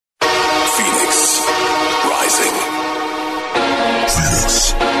Rising.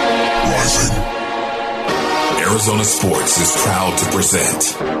 Phoenix Rising. Arizona Sports is proud to present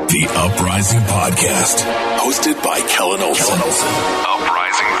the Uprising Podcast, hosted by Kellen Olson.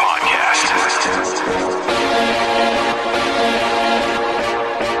 Uprising Podcast.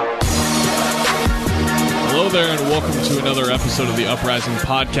 Hello there, and welcome to another episode of the Uprising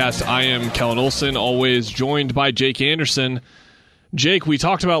Podcast. I am Kellen Olson, always joined by Jake Anderson. Jake, we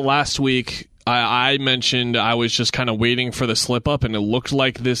talked about last week. I mentioned I was just kind of waiting for the slip-up, and it looked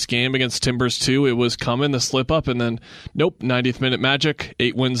like this game against Timbers 2, it was coming, the slip-up, and then, nope, 90th minute magic,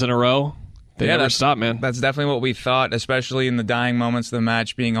 8 wins in a row. They never stopped, man. That's definitely what we thought, especially in the dying moments of the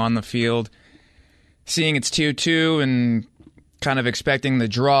match, being on the field, seeing it's 2-2, and kind of expecting the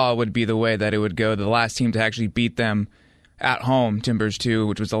draw would be the way that it would go. The last team to actually beat them at home, Timbers 2,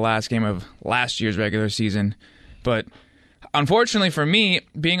 which was the last game of last year's regular season. But unfortunately for me,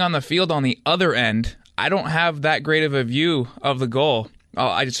 being on the field on the other end, I don't have that great of a view of the goal.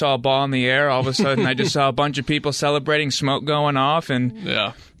 I just saw a ball in the air. All of a sudden, I just saw a bunch of people celebrating, smoke going off, and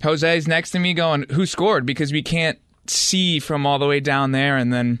Jose's next to me going, who scored? Because we can't see from all the way down there,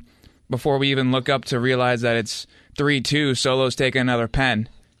 and then before we even look up to realize that it's 3-2, Solo's taking another pen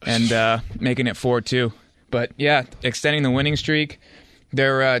and making it 4-2. But yeah, extending the winning streak.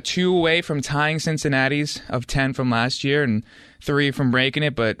 They're 2 away from tying Cincinnati's of 10 from last year and 3 from breaking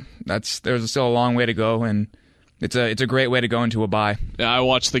it, but there's still a long way to go, and it's a great way to go into a bye. Yeah, I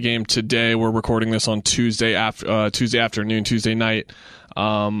watched the game today. We're recording this on Tuesday afternoon, Tuesday night.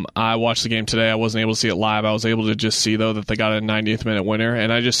 I watched the game today. I wasn't able to see it live. I was able to just see, though, that they got a 90th minute winner,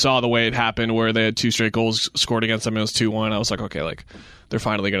 and I just saw the way it happened where they had 2 straight goals scored against them. It was 2-1. I was like, okay, they're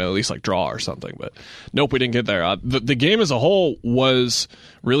finally going to at least draw or something. But nope, we didn't get there. The game as a whole was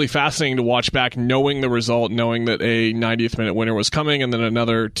really fascinating to watch back, knowing the result, knowing that a 90th minute winner was coming, and then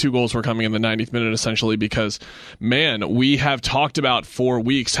another 2 goals were coming in the 90th minute, essentially, because, man, we have talked about for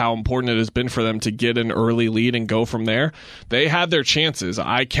weeks how important it has been for them to get an early lead and go from there. They had their chances.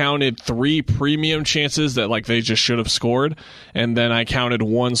 I counted 3 premium chances that they just should have scored, and then I counted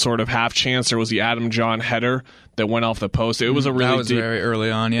 1 sort of half chance. There was the Adam John header that went off the post. It was a really deep, very early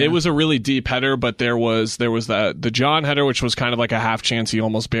on. Yeah, it was a really deep header, but there was the John header, which was kind of like a half chance. He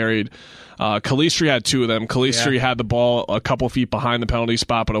almost buried. Calistri had 2 of them. Calistri had the ball a couple feet behind the penalty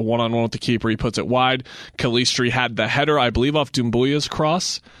spot, but a one-on-one with the keeper, he puts it wide. Calistri had the header, I believe, off Dumbuya's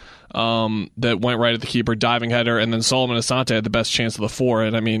cross. That went right at the keeper, diving header, and then Solomon Asante had the best chance of the 4.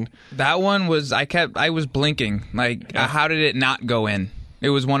 And I mean, that one was I was blinking. How did it not go in? It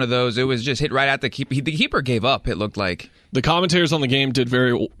was one of those. It was just hit right at the keeper. The keeper gave up, it looked like. The commentators on the game did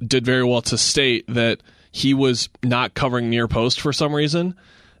very well to state that he was not covering near post for some reason.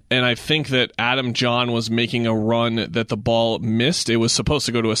 And I think that Adam John was making a run that the ball missed. It was supposed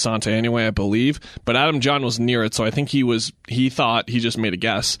to go to Asante anyway, I believe. But Adam John was near it, so I think he thought he just made a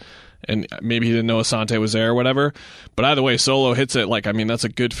guess. And maybe he didn't know Asante was there or whatever. But either way, Solo hits it. That's a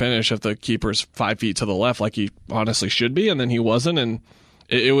good finish if the keeper's 5 feet to the left, like he honestly should be, and then he wasn't. And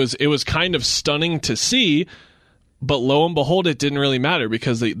it was kind of stunning to see, but lo and behold, it didn't really matter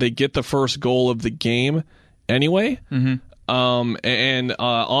because they get the first goal of the game anyway. Mm-hmm. And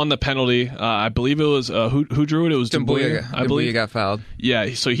on the penalty, I believe it was who drew it? It was Dumbuya. I believe Dumbuya got fouled.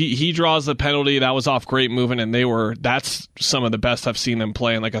 Yeah, so he draws the penalty. That was off great movement, and that's some of the best I've seen them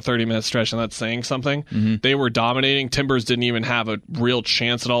play in a 30-minute stretch, and that's saying something. Mm-hmm. They were dominating. Timbers didn't even have a real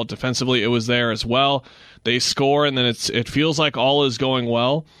chance at all defensively. It was there as well. They score, and then it feels like all is going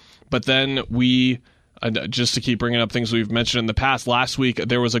well, but then just to keep bringing up things we've mentioned in the past, last week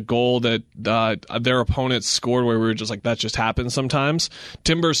there was a goal that their opponents scored where we were just like, that just happens sometimes.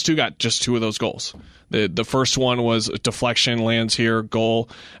 Timbers 2 got just 2 of those goals. The first one was a deflection, lands here, goal,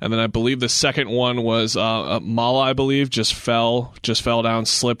 and then I believe the second one was Mala, I believe, just fell down,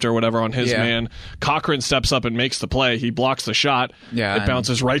 slipped or whatever on his man. Cochran steps up and makes the play. He blocks the shot. Yeah, it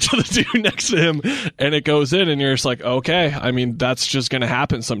bounces right to the dude next to him, and it goes in, and you're just like, okay. I mean, that's just going to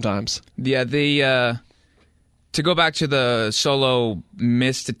happen sometimes. Yeah, to go back to the Solo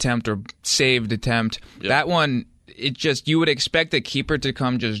missed attempt or saved attempt, that one, you would expect the keeper to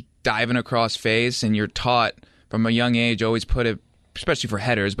come just diving across face, and you're taught from a young age, always put it, especially for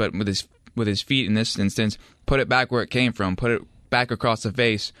headers, but with his feet in this instance, put it back where it came from, put it back across the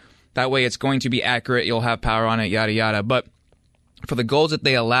face. That way it's going to be accurate, you'll have power on it, yada yada. But for the goals that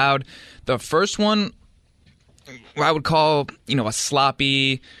they allowed, the first one I would call, a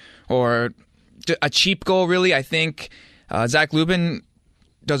sloppy or a cheap goal, really. I think Zach Lubin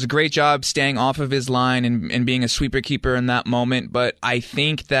does a great job staying off of his line and being a sweeper keeper in that moment, but I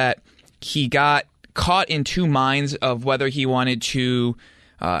think that he got caught in 2 minds of whether he wanted to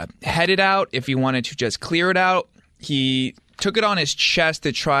head it out, if he wanted to just clear it out. He took it on his chest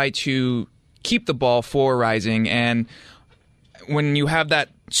to try to keep the ball for Rising, and when you have that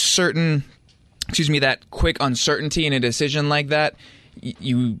quick uncertainty in a decision like that,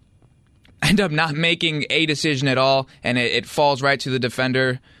 you end up not making a decision at all, and it falls right to the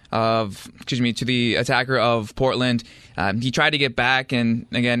to the attacker of Portland. He tried to get back, and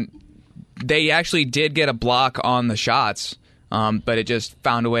again, they actually did get a block on the shots, but it just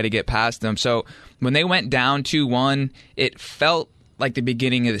found a way to get past them. So when they went down 2-1, it felt like the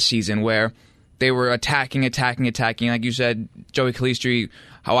beginning of the season where they were attacking. Like you said, Joey Calistri,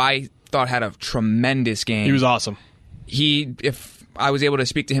 how I thought had a tremendous game. He was awesome. If I was able to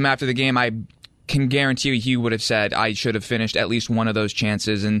speak to him after the game, I can guarantee you he would have said I should have finished at least one of those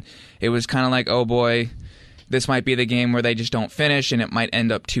chances. And it was kind of like, oh boy, this might be the game where they just don't finish and it might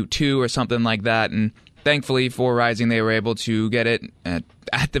end up 2-2 or something like that. And thankfully for Rising, they were able to get it at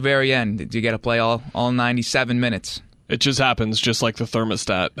the very end. You get to play all 97 minutes. It just happens, just like the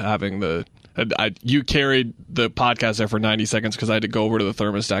thermostat having the... you carried the podcast there for 90 seconds because I had to go over to the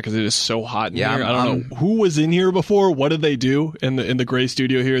thermostat because it is so hot in here. I don't know who was in here before. What did they do in the gray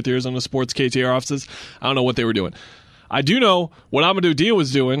studio here at the Arizona Sports KTR offices? I don't know what they were doing. I do know what Amadou Dia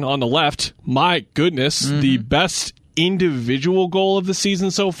was doing on the left. My goodness, the best individual goal of the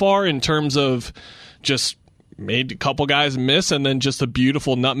season so far in terms of just made a couple guys miss and then just a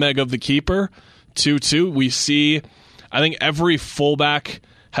beautiful nutmeg of the keeper. 2-2. We see, I think every fullback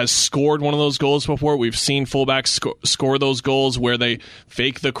has scored one of those goals before. We've seen fullbacks score those goals where they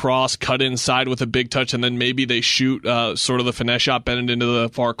fake the cross, cut inside with a big touch, and then maybe they shoot sort of the finesse shot, bend it into the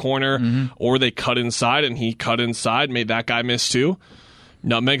far corner, or they cut inside, and he cut inside, made that guy miss too.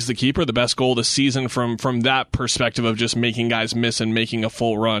 Nutmeg's the keeper, the best goal of the season from that perspective of just making guys miss and making a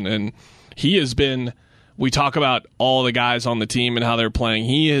full run. And he has been... We talk about all the guys on the team and how they're playing.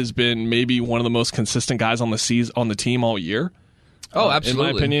 He has been maybe one of the most consistent guys on the team all year. Oh, absolutely.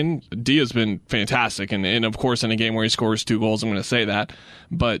 In my opinion, Dia's been fantastic. And of course, in a game where he scores 2 goals, I'm going to say that.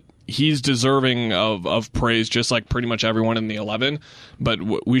 But he's deserving of praise, just like pretty much everyone in the 11. But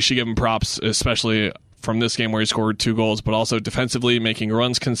we should give him props, especially from this game where he scored 2 goals, but also defensively, making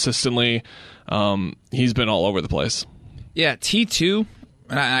runs consistently. He's been all over the place. Yeah, T2,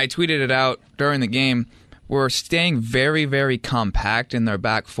 and I tweeted it out during the game, were staying very, very compact in their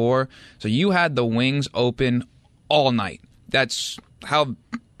back four. So you had the wings open all night. That's how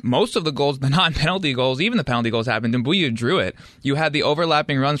most of the goals, the non-penalty goals, even the penalty goals happened. Doumbouya drew it. You had the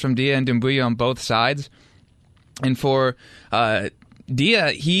overlapping runs from Dia and Doumbouya on both sides. And for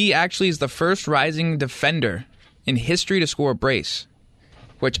Dia, he actually is the first Rising defender in history to score a brace,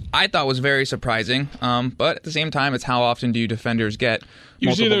 which I thought was very surprising. But at the same time, it's how often do defenders get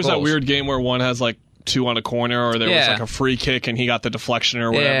usually there's goals. That weird game where one has like 2 on a corner, or there was like a free kick and he got the deflection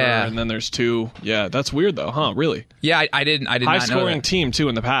or whatever, and then there's 2. Yeah, that's weird though, huh? Really? Yeah, I did not know that. High scoring team too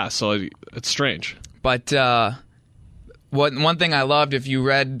in the past, so it's strange. But one thing I loved, if you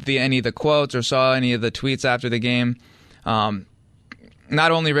read any of the quotes or saw any of the tweets after the game,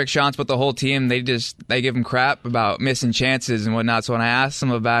 not only Rick Schantz but the whole team, they give him crap about missing chances and whatnot. So when I asked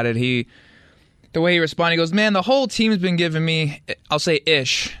him about it, the way he responded, he goes, man, the whole team's been giving me, I'll say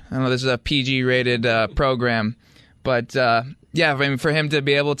ish. I know this is a PG-rated program. But, yeah, I mean, for him to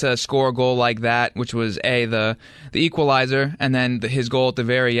be able to score a goal like that, which was, the equalizer, and then his goal at the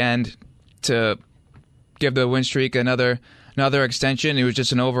very end to give the win streak another extension, it was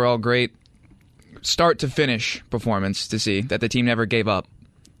just an overall great start-to-finish performance to see that the team never gave up.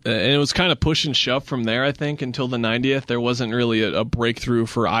 And it was kind of push and shove from there, I think, until the 90th. There wasn't really a breakthrough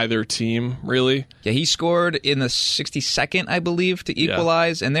for either team, really. Yeah, he scored in the 62nd, I believe, to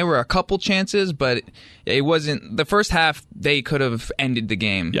equalize. Yeah. And there were a couple chances, but it wasn't... The first half, they could have ended the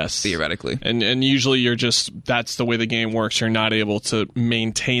game, yes, theoretically. And usually that's the way the game works. You're not able to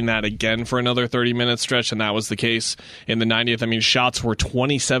maintain that again for another 30-minute stretch, and that was the case in the 90th. I mean, shots were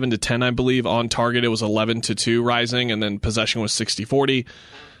 27-10, I believe. On target, it was 11-2 Rising, and then possession was 60-40.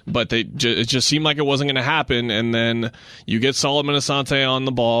 But it just seemed like it wasn't going to happen, and then you get Solomon Asante on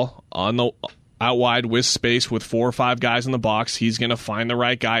the ball, out wide with space with 4 or 5 guys in the box. He's going to find the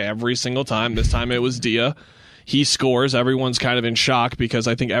right guy every single time. This time it was Dia. He scores. Everyone's kind of in shock because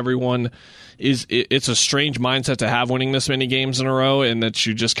I think everyone it's a strange mindset to have winning this many games in a row, and that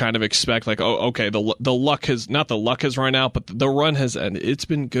you just kind of expect like, oh, okay, the luck has run out, but the run has ended. It's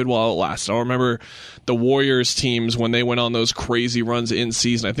been good while it lasts. I remember the Warriors teams when they went on those crazy runs in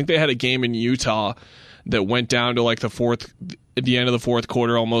season. I think they had a game in Utah that went down to like the end of the fourth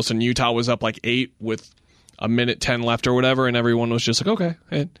quarter almost, and Utah was up like 8 with a minute 10 left or whatever, and everyone was just like, okay,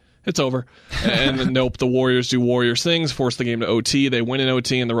 it's over. And then, nope, the Warriors do Warriors things, force the game to OT. They win in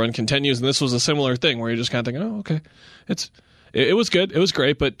OT, and the run continues. And this was a similar thing where you're just kind of thinking, oh, okay. It was good. It was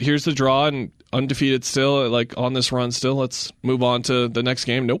great, but here's the draw, and undefeated still, like on this run still. Let's move on to the next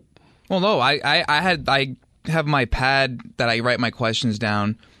game. Nope. Well, no, I have my pad that I write my questions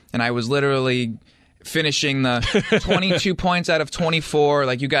down, and I was literally finishing the 22 points out of 24,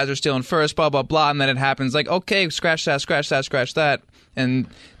 like you guys are still in first, blah, blah, blah, and then it happens like, okay, scratch that. And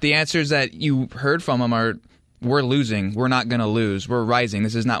the answers that you heard from them are, we're losing, we're not going to lose, we're rising,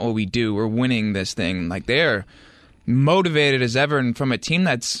 this is not what we do, we're winning this thing. Like, they're motivated as ever, and from a team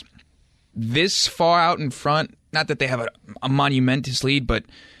that's this far out in front, not that they have a monumentous lead, but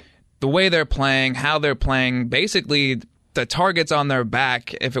the way they're playing, how they're playing, basically the target's on their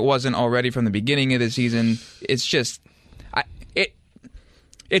back, if it wasn't already from the beginning of the season. It's just,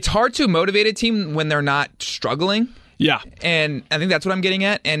 it's hard to motivate a team when they're not struggling. Yeah. And I think that's what I'm getting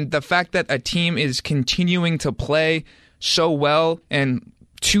at. And the fact that a team is continuing to play so well and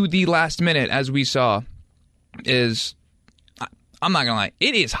to the last minute, as we saw, is, I'm not going to lie,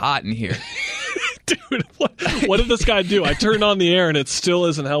 it is hot in here. Dude, what did this guy do? I turned on the air and it still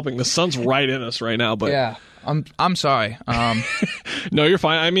isn't helping. The sun's right in us right now. But yeah, I'm sorry. No, you're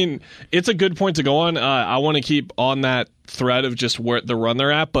fine. I mean, it's a good point to go on. I want to keep on that thread of just where the run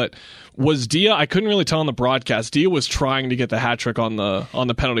they're at. But was Dia? I couldn't really tell on the broadcast. Dia was trying to get the hat trick on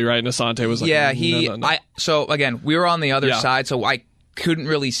the penalty, right? And Asante was like, yeah, no. So again, we were on the other side, so I couldn't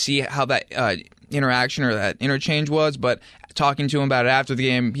really see how that interaction or that interchange was. But talking to him about it after the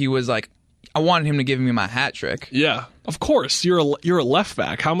game, he was like, I wanted him to give me my hat trick. Yeah, of course. You're a left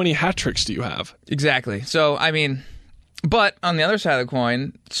back. How many hat tricks do you have? Exactly. So, I mean, but on the other side of the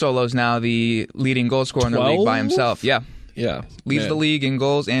coin, Solo's now the leading goal scorer in the league by himself. Yeah. Yeah. Leads the league in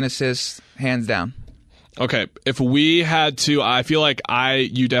goals and assists, hands down. Okay, if we had to, I feel like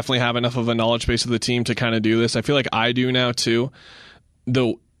you definitely have enough of a knowledge base of the team to kind of do this. I feel like I do now too.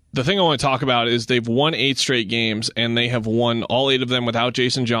 The thing I want to talk about is they've won 8 straight games, and they have won all 8 of them without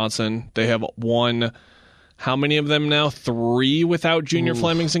Jason Johnson. They have won, how many of them now? 3 without Junior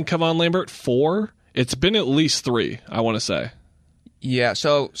Flemings and Kevon Lambert? 4? It's been at least 3, I want to say. Yeah,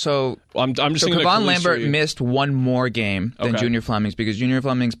 so I'm just thinking Kevon Lambert missed one more game than Junior Flemings because Junior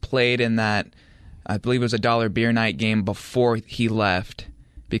Flemings played in that, I believe it was a $1 beer night game before he left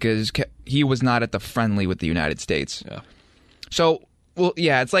because he was not at the friendly with the United States. Yeah. So, well,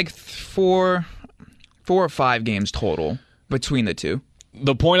 yeah, it's like 4 or 5 games total between the two.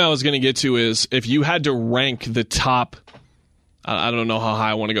 The point I was going to get to is if you had to rank the top, I don't know how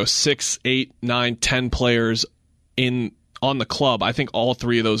high I want to go, 6, 8, 9, 10 players on the club, I think all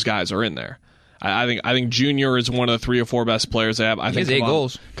 3 of those guys are in there. I think Junior is one of the 3 or 4 best players they have. I think he has 8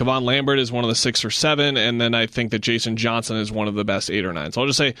 goals. Kevon Lambert is one of the 6 or 7, and then I think that Jason Johnson is one of the best 8 or 9. So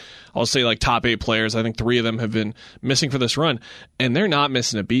I'll say like top 8 players. I think 3 of them have been missing for this run, and they're not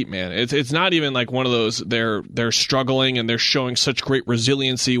missing a beat, man. It's not even like one of those they're struggling and they're showing such great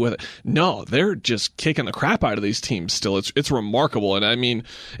resiliency with it. No, they're just kicking the crap out of these teams still. It's remarkable, and I mean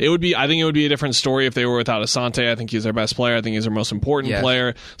I think it would be a different story if they were without Asante. I think he's their best player. I think he's their most important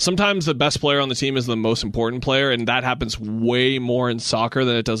player. Sometimes the best player on the team is the most important player, and that happens way more in soccer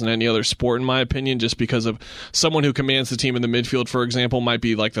than it does in any other sport, in my opinion, just because of someone who commands the team in the midfield, for example, might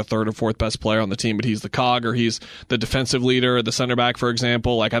be like the 3rd or 4th best player on the team, but he's the cog or he's the defensive leader or the center back, for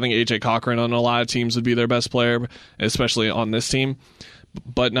example. Like I think AJ Cochran on a lot of teams would be their best player, especially on this team,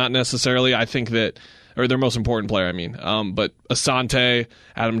 but not necessarily. I think that, or their most important player, I mean. But Asante,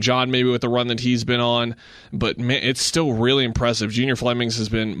 Adam John, maybe with the run that he's been on. But man, it's still really impressive. Junior Flemings has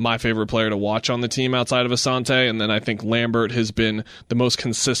been my favorite player to watch on the team outside of Asante. And then I think Lambert has been the most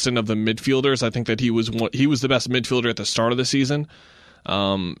consistent of the midfielders. I think that he was the best midfielder at the start of the season.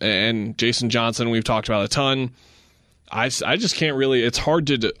 And Jason Johnson, we've talked about a ton. I just can't really. It's hard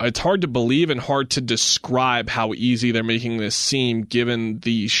to believe and hard to describe how easy they're making this seem, given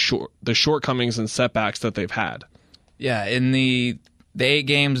the shortcomings and setbacks that they've had. Yeah, in the 8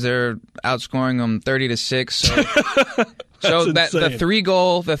 games, they're outscoring them 30-6. So that the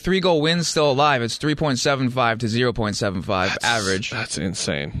 3-goal win's still alive. It's 3.75 to 0.75 average. That's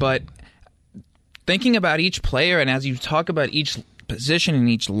insane. But thinking about each player, and as you talk about each position in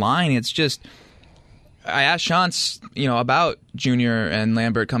each line, it's just. I asked Shantz, about Junior and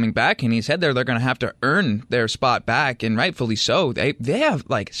Lambert coming back, and he said they're going to have to earn their spot back, and rightfully so. They have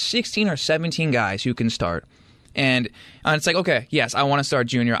like 16 or 17 guys who can start. And it's like, okay, yes, I want to start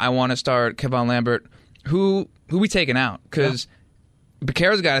Junior. I want to start Kevon Lambert. Who we taking out? Because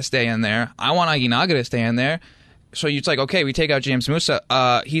Bakera's got to stay in there. I want Aguinaga to stay in there. So it's like, okay, we take out James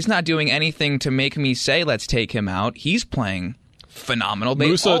Musa. He's not doing anything to make me say let's take him out. He's playing phenomenal. They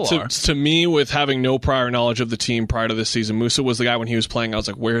Musa, all are. to me, with having no prior knowledge of the team prior to this season, Musa was the guy when he was playing. I was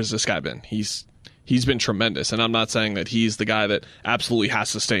like, where has this guy been? He's been tremendous, and I'm not saying that he's the guy that absolutely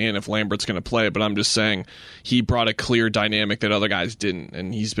has to stay in if Lambert's going to play, but I'm just saying he brought a clear dynamic that other guys didn't,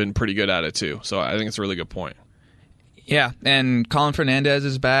 and he's been pretty good at it too. So I think it's a really good point. Yeah, and Colin Fernandez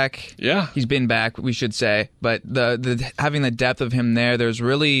is back. Yeah. He's been back, we should say. But the having the depth of him there, there's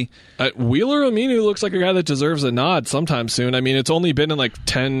really... Wheeler Aminu looks like a guy that deserves a nod sometime soon. I mean, it's only been in like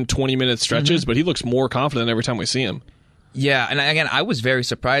 10, 20-minute stretches, but he looks more confident every time we see him. Yeah, and again, I was very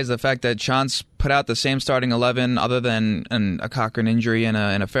surprised the fact that Chance put out the same starting 11 other than a Cochran injury and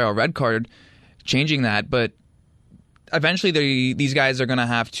a Farrell red card, changing that. But eventually these guys are going to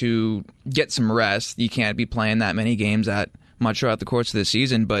have to get some rest. You can't be playing that many games that much throughout the course of the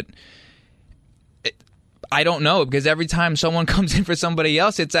season. But I don't know, because every time someone comes in for somebody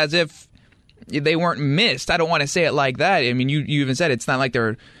else, it's as if they weren't missed. I don't want to say it like that. I mean, you even said it's not like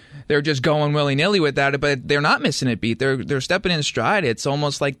they're just going willy-nilly with that, but they're not missing a beat. They're stepping in stride. It's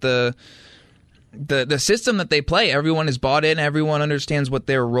almost like the system that they play. Everyone is bought in. Everyone understands what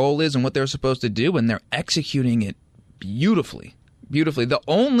their role is and what they're supposed to do, and they're executing it beautifully. Beautifully. The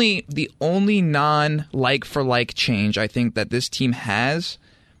only non-like for like change I think that this team has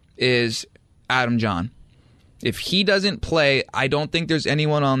is Adam John. If he doesn't play, I don't think there's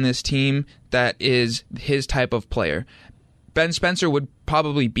anyone on this team that is his type of player. Ben Spencer would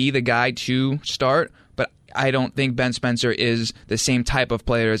probably be the guy to start, but I don't think Ben Spencer is the same type of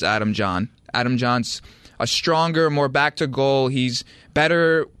player as Adam John. Adam John's a stronger, more back to goal. He's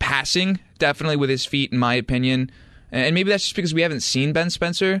better passing, definitely with his feet, in my opinion. And maybe that's just because we haven't seen Ben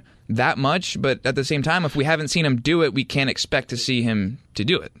Spencer that much, but at the same time, if we haven't seen him do it, we can't expect to see him to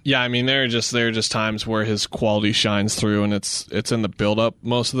do it. Yeah, I mean, there are just times where his quality shines through, and it's in the build-up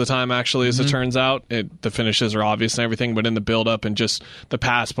most of the time, actually, as it turns out. The finishes are obvious and everything, but in the build-up and just the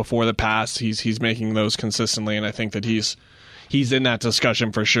pass before the pass, he's making those consistently, and I think that he's in that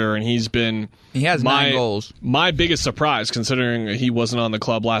discussion for sure, and he has 9 goals. My biggest surprise, considering he wasn't on the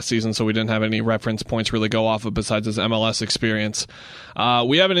club last season, so we didn't have any reference points really go off of besides his MLS experience.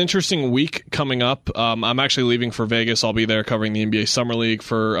 We have an interesting week coming up. I'm actually leaving for Vegas. I'll be there covering the NBA Summer League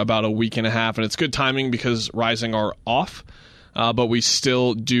for about a week and a half, and it's good timing because Rising are off. But we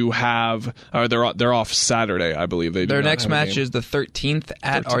still do have... they're off Saturday, I believe. Their next match is the 13th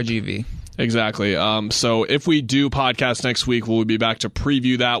at RGV. Exactly. So if we do podcast next week, we'll be back to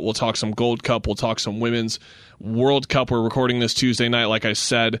preview that. We'll talk some Gold Cup. We'll talk some Women's World Cup. We're recording this Tuesday night, like I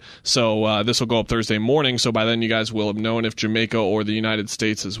said. So this will go up Thursday morning. So by then, you guys will have known if Jamaica or the United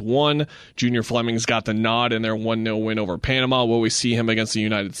States has won. Junior Fleming's got the nod in their 1-0 win over Panama. Will we see him against the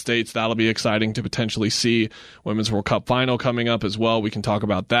United States? That'll be exciting to potentially see. Women's World Cup final coming up as well. We can talk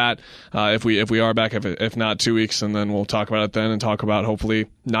about that if we are back, if not 2 weeks, and then we'll talk about it then and talk about hopefully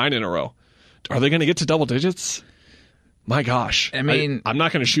 9 in a row. Are they going to get to double digits? My gosh. I mean, I'm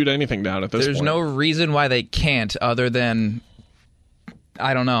not going to shoot anything down at this point. There's no reason why they can't other than,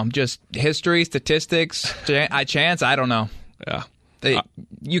 I don't know, just history, statistics, chance, I don't know. Yeah.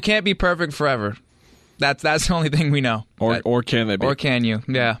 You can't be perfect forever. That's the only thing we know. Or can they be? Or can you?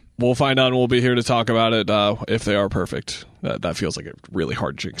 Yeah. We'll find out, and we'll be here to talk about it if they are perfect. That feels like a really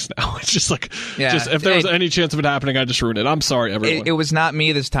hard jinx now. It's just like, if there was any chance of it happening, I just ruined it. I'm sorry, everyone. It was not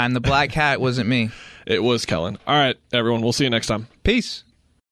me this time. The black hat wasn't me. It was Kellen. All right, everyone. We'll see you next time. Peace.